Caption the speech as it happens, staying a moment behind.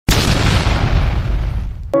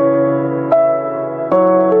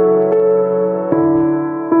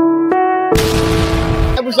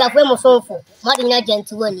for mo so for Madina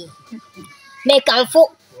Gentleman. Make am for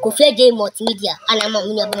Kofi J multimedia and I'm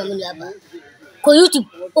on ko YouTube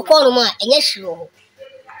o ko no ma enye hiro.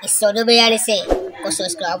 So do be ya say go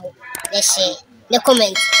subscribe, share,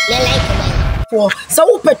 comment, like comment.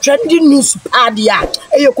 So we trending news padia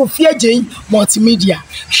e Kofi J multimedia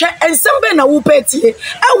hwe ensem na wo petie e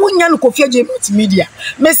wonya no Kofi J multimedia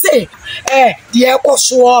me say de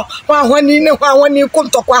ekoso hwani ne hwani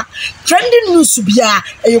kontokwa trending news bia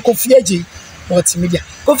e Kofi J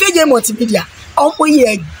multimedia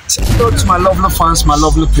Hello to my lovely fans, my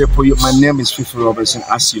lovely people. My name is Fifi Robertson.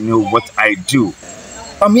 As you know what I do,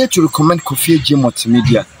 I'm here to recommend Kofi J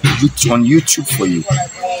multimedia on YouTube for you.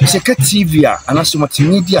 It's a TV and as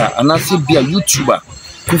multimedia and as a YouTuber.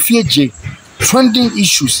 Kofi J trending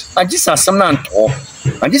issues. And these are some non talk.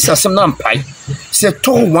 And these are some non pie. Say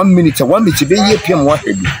talk 1 minute, 1 minute, be here PM what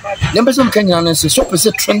heavy. Number some Kenyan say so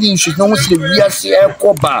say trending issues. No one say we are say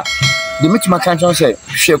bar. The meet my country say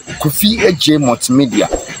share Kofi J multimedia.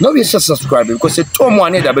 Now we subscribe because say Tom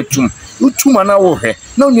one need abetum. You two man now here.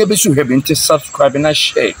 Now you be so heavy to subscribe and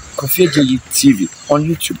share Kofi J TV on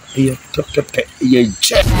YouTube. Yeah, top. Yeah,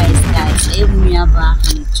 guys. Emiaba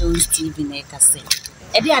and Jones TV neka say.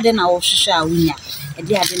 Edi ade na wo hwehwe a wunya.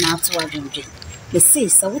 Edi ade na ato adwendwe. Me say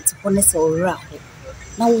so what honest ora ho.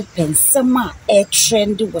 Na wo pensama e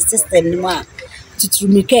trend wo system no a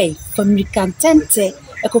tuturumike family content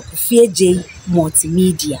Kofi J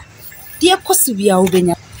multimedia. Dear Kosubia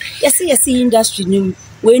Ubenya. Yes, industry new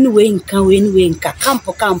when nka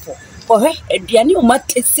campo. For her, a diani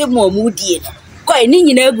mate semo moody. Quite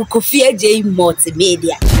ning Kofi J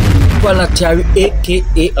multimedia. Quality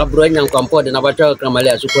aka Abroyan Campo and Avatar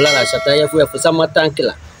Kramala Sukola Sataya for some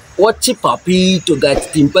tankila. What papi to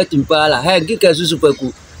get timpala, hey, Gika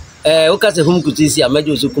Susupaku. Okasa home could see a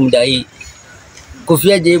major Sukumdai.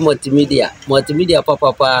 Kofi J multimedia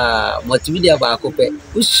papa multimedia ba kope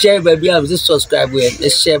we share baby am subscribe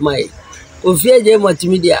and share my Kofi J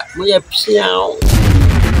multimedia mo ya piao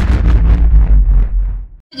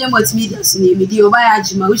J multimedia so ne media oba ya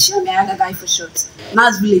jima we share me aga guy for short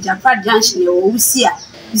Nas village apart junction e wo usia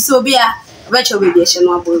so bia wecho baby e she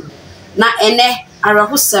no aboru na ene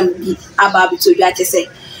arahusam bi aba bi to dwa tese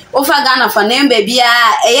ofa Ghana for name baby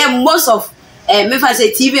a most of me fan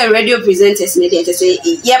say TV and radio presenters ne dey say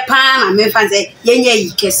ye pan and me fan say yenye yi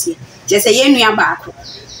kese just say yenua baako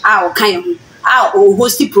a o kan ho a o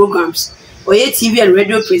host programs o ye TV and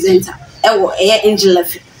radio presenter e wo Angel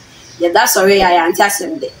Lefe ye that sorry ya anti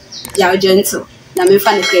asem de ya gentle na me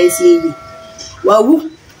fan crazy yi wawu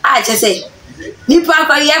a just say nipa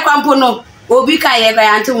ko ye kwampo no obi ka ye ka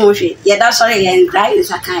anti mo hwe ye that sorry ya nkrai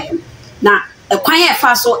is akan na ekwan ye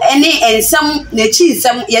fa so ene ensem na chi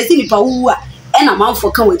nsem ye si nipa wu a ena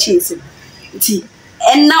manfo kan wachi nsem nti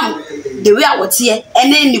enam the way awote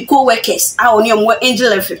ene ni co-workers a oni mo Angel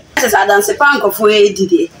Lefe as adanse pankofo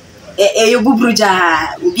edide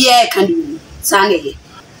yobubruja obi e kan sane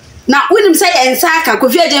na wonim say ensa ka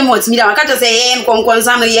Kofi J multimedia wakato say ye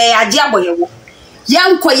nkonkonsa no ye age aboyewo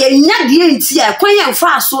yanko ye nya de nti a kwan ye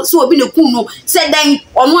fa so obi ne kunu say dan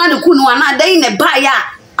ono ane kunu ana dan ne ba ya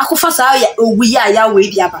akofa sa ya owi ya we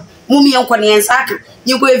biaba mumi yanko ne ensa ka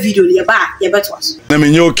ni go video ne ba ye beto aso na me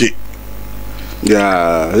nyoke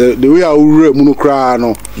yeah the way I ure mu no kra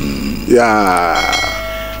no yeah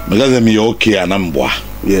because me okay anambwa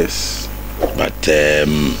yes but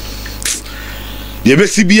ye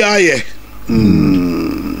besi bia ye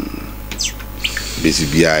besi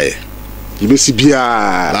bia ye besi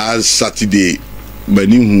bia last Saturday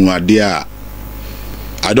bani hu ade a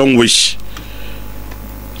I don't wish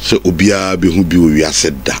so obia be hu bi o wi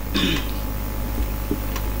aseda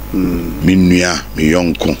minua mi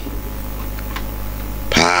yonko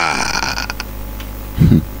pa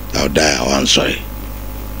I'll die I'm sorry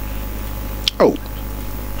oh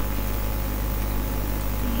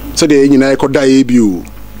so the nyina ko die bi o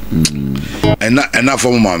ena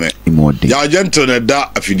from mama ya gentle na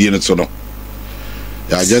da afidie no so no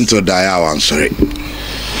ya gentle die I'm sorry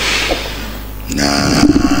nah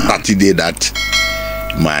Saturday that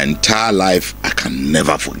my entire life I can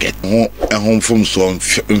never forget. Home from so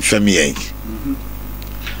family.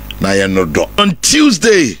 Now you know. On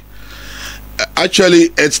Tuesday,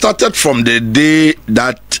 actually, it started from the day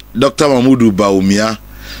that Dr. Mamudu Bawumia,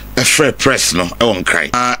 a free press, no, I won't cry.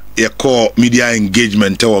 You call media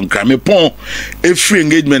engagement, I won't cry. Me pon a free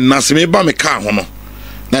engagement. Nasi me ba me car hono.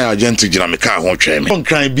 Now you gentle jina me car hon try me. Won't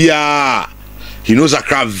cry bia. He knows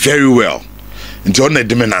Accra very well. Into on the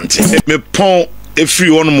dominant. Me pon.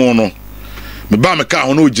 Every one more no me ba me ka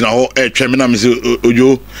ho no gina ho twa me na me se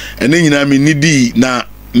ojo ene nyina me nidi na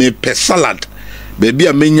me pe salad baby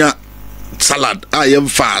a menya salad I am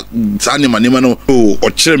fat sani manimano o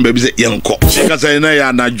chirembe bi se yenko chika say na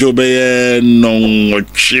ya na jobe no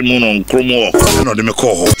chimu no kromo no de me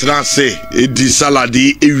ko ho tra say edi salad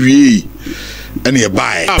ewie ene e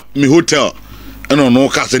buy me hotel eno no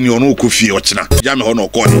ka say ni ono ko fie o china ja me ho no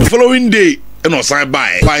ko following day eno sign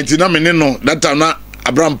buy pint na me no that time na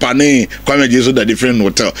Abraham Pane kwame jesu da different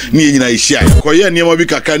hotel ni nyina ihia ko ye niam bi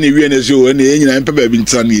kaka na wie na se o na nyina empa ba bi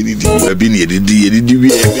ntra na yedi ba bi na yedi wie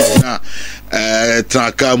na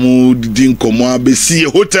traka mu di nkomo abesi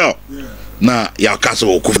hotel na ya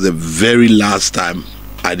castle for the very last time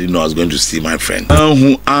I didn't know I was going to see my friend man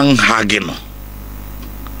who anhagin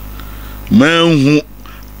man who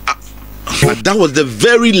that was the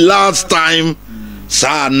very last time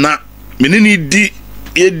sa na menini di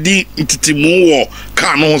edi ntitimu wo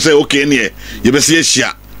ka no say okay ne ye be se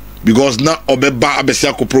hia because na obeba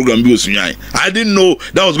abesia ko program bi osunyan I didn't know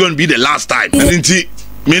that was going to be the last time and nti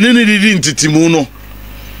menene di ntitimu no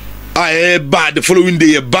I bad the following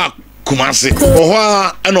day back Kumasi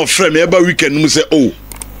oho and of frame eba weekend mu say oh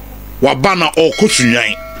wa bana o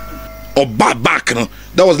kosunyan oba back no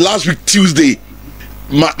that was last week Tuesday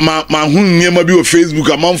ma hun niema bi o Facebook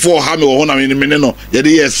amanfo ha me wo na me no ye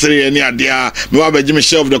de yesere ni ade a me wa beji me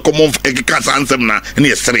share of the common ekika sansem na ni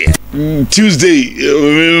yesere Tuesday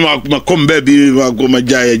ma come baby ma go ma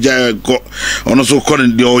jaya ko ono so ko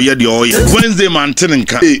de o ye Wednesday man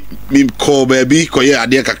tenenka me call baby ko ye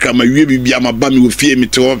ade kakra ma wie bibia ma ba me wo fie me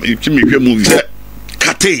to me hwe movie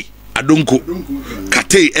Kate Adonko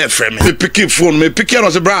Kate FM me pick phone me pick no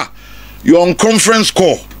say bra you on conference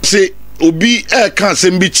call say obi kan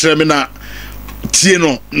sembi kire me na tie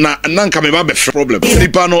no na nka me ba be problem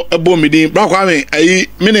nipa no ebo me din bra kwa me ayi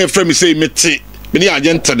me na frame say me te me ni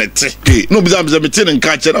internet no biza me te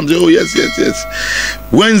nka kire am say oh yes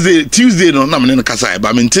Wednesday Tuesday no na me ne kasa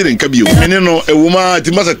ba me te nka bi o me no ewuma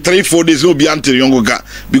ti ma say 3-4 days obi antere yongo ga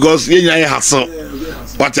because ye nya ye hassle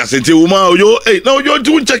what you say ewuma oyo na oyo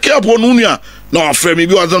tu check up on unia na frame me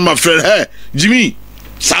bi was my friend hey Jimmy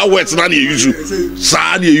sa wet na use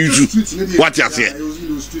sa na use what you say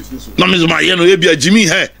na me zuma ye no e bia Jimmy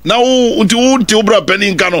he na unti obra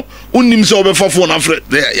penny nka no unnim se obefa phone afre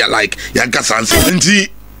ya like ya gasanse nti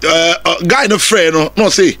guy no friend no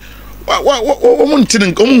say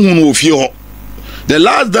the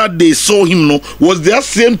last that they saw him no was that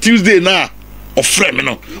same Tuesday na of friend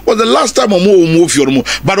no was the last time move your mo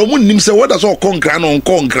but nim say what does all concran on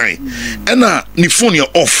concran and ni phone you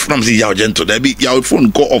off na say ya gentle there be your phone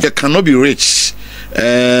go off you cannot be rich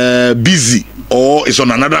busy or it's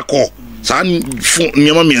on another call phone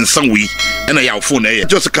nyama me nsan we and your phone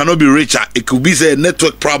just cannot be rich it could be a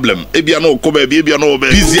network problem ebia no ko be ebia no be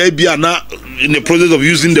busy ebia na in the process of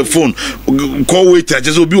using the phone call waiter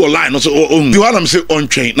just will be online so the one I'm say on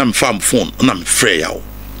train na me farm phone na me free out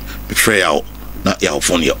na ya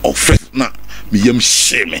phone ya off na me yam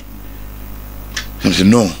shame I say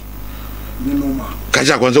no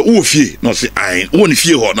kaja kwanza wo fie no say ai wo ni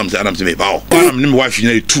fie ho na me say me ba o na me wife na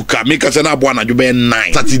 2 car me ka say na abo na jo be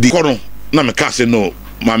 9 Saturday kono na me ka say no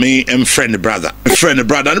mami and friend brother and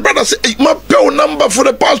the brother say hey, my pay number for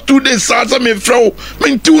the past 2 days sa me frau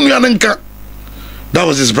me tunu ananka that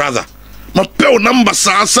was his brother my pay number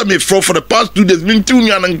sa me frau for the past 2 days me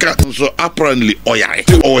tunu ananka so apparently oyare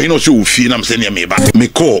he no say wo fie na me say me ba me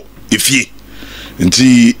call ifie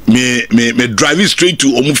nti me driving straight to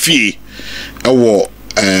omufie ewo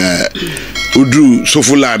udru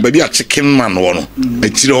sofula baby a chicken man wono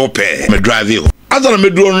etire ho pe me drive ho azana me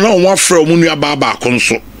duro no wa fra omunua baba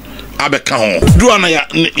akonso abeka ho duro na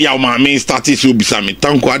ya ma me start so bisa me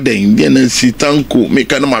tanko adan bi na si tanko me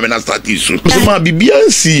ka na ma me na start so ma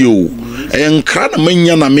bibia si o enkra na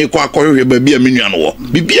manya na me kwa akohwe baby a menua no wo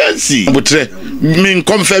bibia si botre me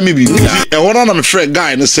confirm me bi e hona na me frɛ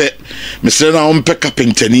guy no say me say na on pe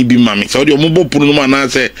carpenter ni bi ma me so de ombo punu no ma na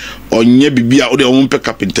say onye bibia o de on pe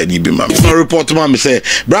carpenter ni bi ma me no report ma me say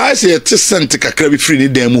bra say 10 cent kakra bi free ni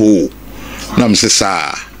dem ho na me say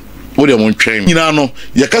sa o de mon twɛn nyina no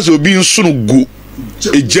ye ka say obi nso no gu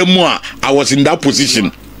ejemu a I was in that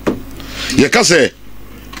position ye ka say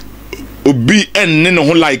obi enne no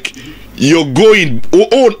like you're going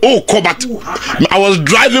Kobat. I was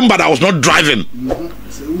driving but I was not driving.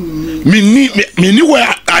 Me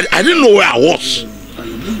where I didn't know where I was.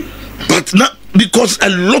 But not because a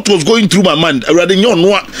lot was going through my mind. I rather know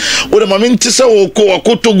what my main tisa or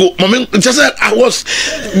Togo. My main just said I was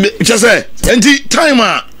just said and the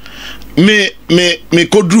timer me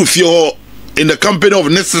go drew for in the company of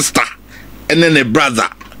a sister and then a brother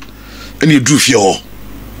and you drew for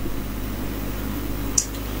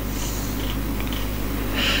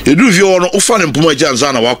you do if you want to find him Puma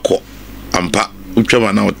Janzana wako ampa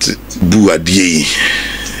uchama na ot bu adie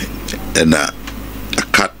and a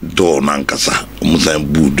cat door nankasa musan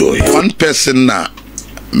bu door. One person na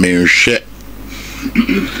me hwe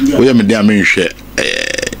we me dia me hwe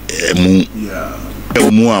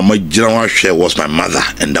mu my general share was my mother,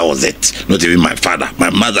 and that was it. Not even my father, my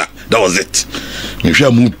mother, that was it.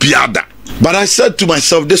 But I said to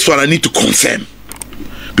myself, this one I need to confirm,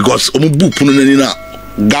 because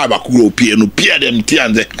Gaba Kuro Pia no Pia them tea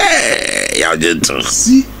and say, hey, yeah, gentle.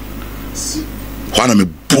 See, one of me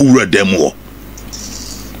poor them war.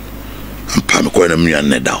 And Pamako and me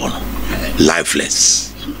and down,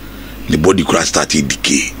 lifeless. The body could have started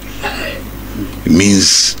decay. It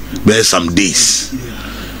means there's some days.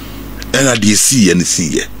 And I did see and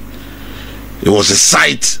see. It was a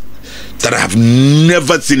sight that I have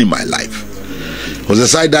never seen in my life. It was a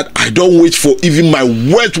sight that I don't wish for even my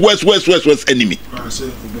worst enemy.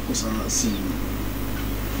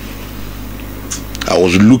 I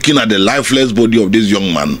was looking at the lifeless body of this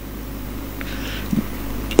young man,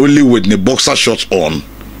 only with the boxer shorts on.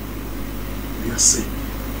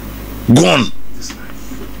 Gone.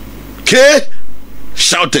 K?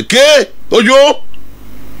 Shouted, K? Ojo?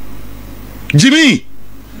 Jimmy?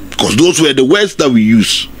 Because those were the words that we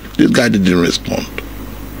used. This guy didn't respond.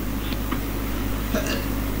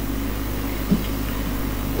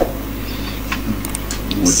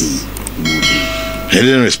 He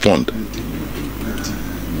didn't respond.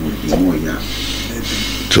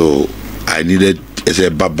 So I needed a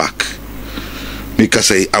back.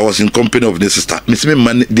 Because I was in company of the sister.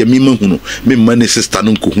 Me money sister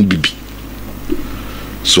no ko bibi.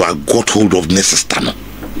 So I got hold of the sister. I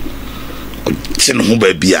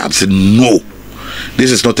said, no,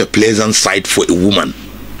 this is not a pleasant sight for a woman.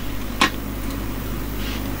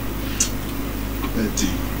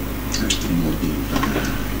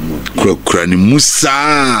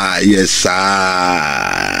 Musa, yes, sir.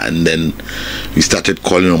 And then we started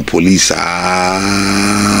calling on police.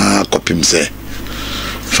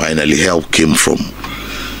 Finally, help came from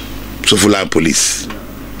Sofulan police.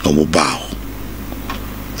 No bow.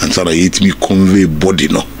 And so they hit me convey body,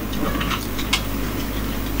 no.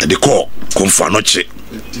 And the call come for noche.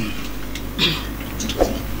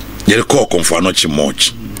 The call come for noche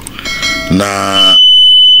much. Na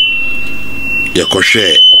ya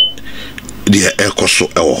koshe the ekoso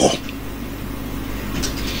ewo.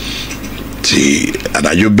 Ti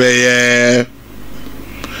anajube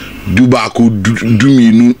dubaku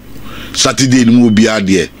duminu Saturday ni mo bia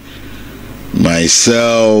de.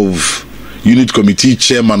 Myself, unit committee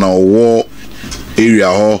chairman of war area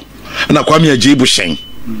ho. Na kwame ajibu shen.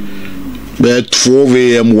 Be 12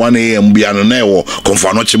 a.m. 1 a.m. bia no na wo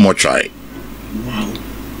konfa no chi mo try.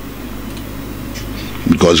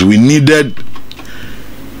 Because we needed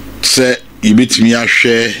say ibetimi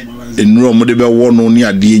ahwe enuro mo de be wo no ni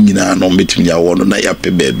ade nyina no betimi ya wo no na ya pe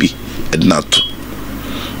baby ednato.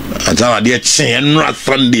 Atana de chen enuro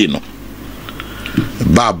Sunday no.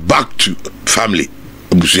 Back to family.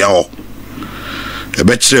 Abusia ho. E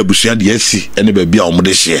be kire abusia de asi ene ba bia o mo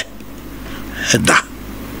de hye. Eda.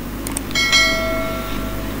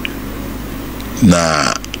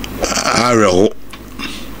 Na Areho.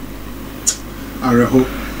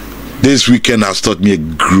 This weekend has taught me a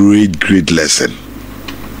great lesson.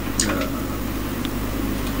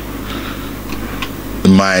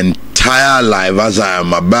 My entire life, as I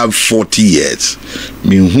am above 40 years,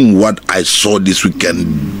 what I saw this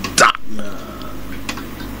weekend,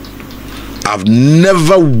 I've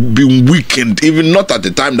never been weakened, even not at the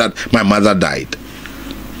time that my mother died.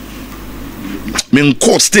 Me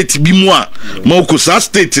call state bi mo a mako sa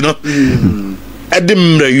state no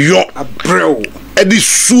edimre yo abrel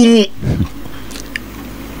edisu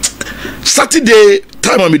Saturday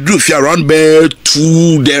time I drew fear around bell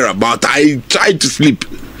 2 there about. I tried to sleep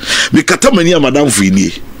me kata mani madam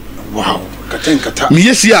fini. Wow, kata me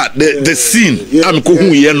yes ya the scene am ko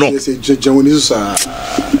hu ye no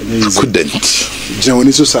couldn't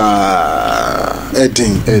Jawoniso sa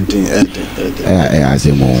Edding as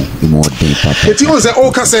a more day papa. It was a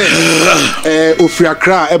say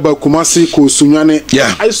Ofriakra Eba Kumasi ko Sunyane.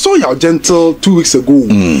 Yeah, I saw your gentle 2 weeks ago.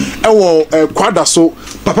 Quada so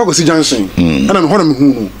Papa go see Junction. And I'm honor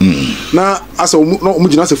who now as a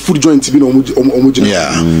no food joint to be no omujina.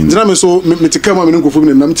 Yeah. Then so me to come me no go for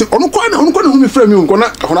me na me ono kwa me frame me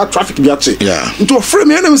na traffic biache. Yeah. Into a frame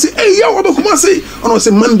me and say hey ya Eba Kumasi. Ono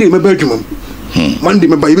say Monday me bedroom. Monday,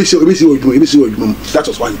 that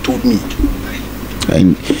was what he told me.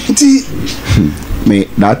 And me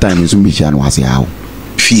that time is was how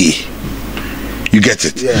fear. You get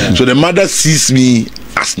it? Yeah. So the mother sees me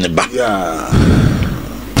as neba. Yeah.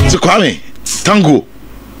 So Kwame, Tango.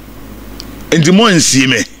 Enti mo nsi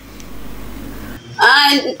me.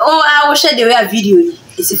 I will share the video.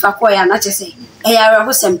 It's if I call ya not to say, Ayara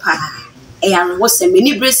was empire. Ayara was a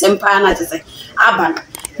mini brace empire, not to say, Aban.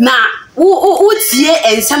 Now, what's ye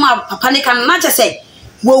and some of panic and not to say,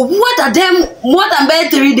 well, what are them more than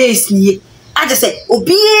 3 days? I just say,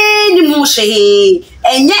 Obey Moshe,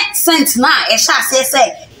 and yet since now, a shall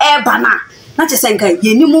say, Ebana, not to say,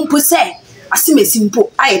 ye knew Mumpo say, I see me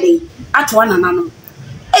simple, I at one another.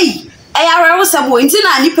 Hey, Ayara was some winter,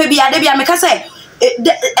 and you pay be a debia make us say.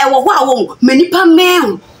 Wow, many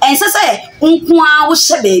pamel, and say,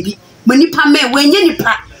 was baby, many pamel, when you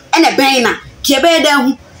nipa, and a banner,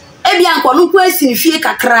 Kebeda, Ebian, no question if you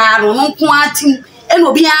can cry, no quantum, and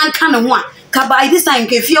will be uncanny. By this time,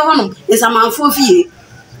 if your home is a man for fee,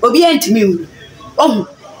 obedient to me. Oh,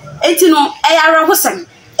 18 Ayara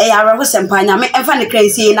was some pine, and funny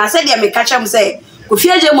crazy, and I said, I may catch him say,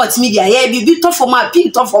 Kofia Multimedia, ye be tough for my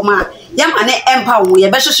pink tough for my young and empire, we a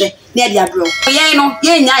better share near the abroad. Ye know,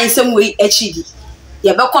 ye in some way a chidi.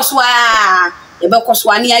 Ye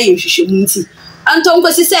Becoswa near you, she should Anton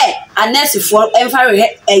Cossy say, a nurse for empire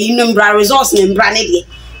a union resource in Brandy.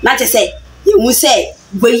 Not to say, you must say,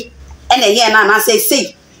 wait, and a year and I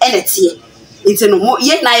say, and it's here. It's no more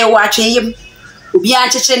yet now you're watching him. Be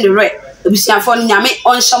anxious the red. The Bussian phone yame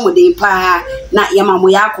on some of the empire, not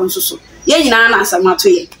Yamamoya consul. Ye na answer my to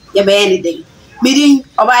ye be any day. Meeting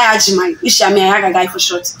Obaya Jimai, which I may have a guy for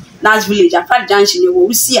short. Last village, a fat junction, you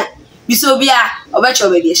will see. Bisobia, or better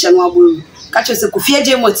radiation, catch us a Kofia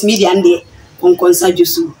Multimedia and day on concert you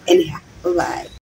soon. Anyhow, bye bye.